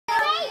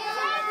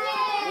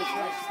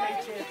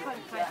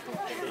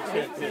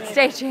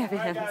State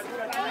champions.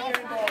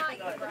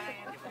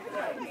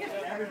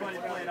 Everybody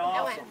played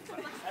awesome.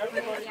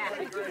 Everybody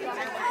played great.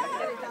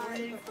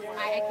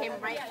 I came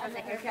right from the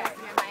haircut.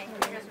 My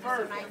haircut was so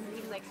nice. He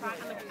was like, "Strong."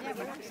 I'm like, "Yeah,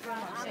 we're not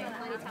strong." I'm saying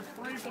plenty of times.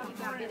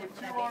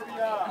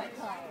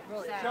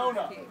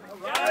 Jonah.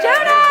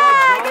 Jonah,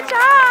 good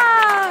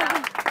job.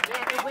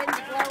 Yeah, the wind's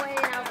blowing,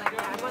 and I was like,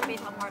 "Yeah, I want to be at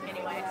Home Park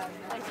anyway."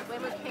 Like the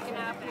wind was picking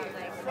up, and I was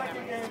like,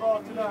 Second game ball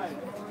tonight.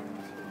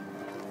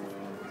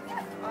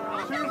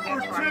 2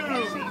 for 2.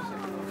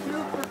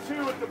 2 for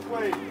 2 at the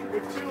plate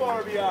with 2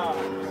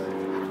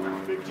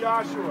 RBIs. Big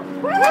Joshua.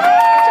 Joshua.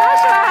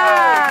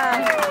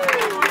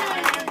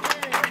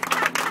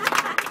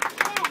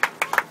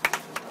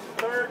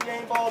 Third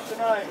game ball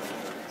tonight.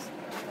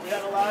 We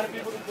had a lot of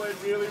people that played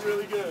really,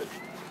 really good.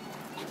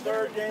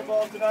 Third game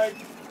ball tonight.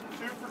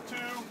 2 for 2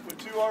 with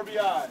 2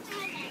 RBIs.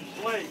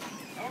 Blake.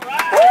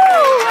 Woo,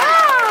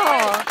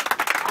 wow.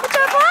 Good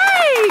job,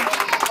 Blake.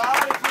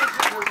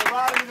 There's a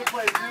lot of you that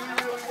played really,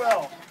 really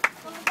well.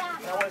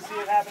 And I want to see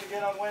it happen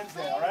again on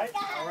Wednesday, all right?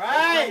 All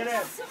right. Bring it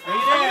in.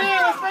 Get in.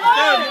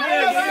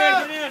 Get in. Get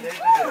in. Get in.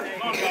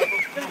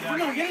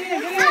 Get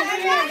in.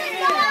 Get in.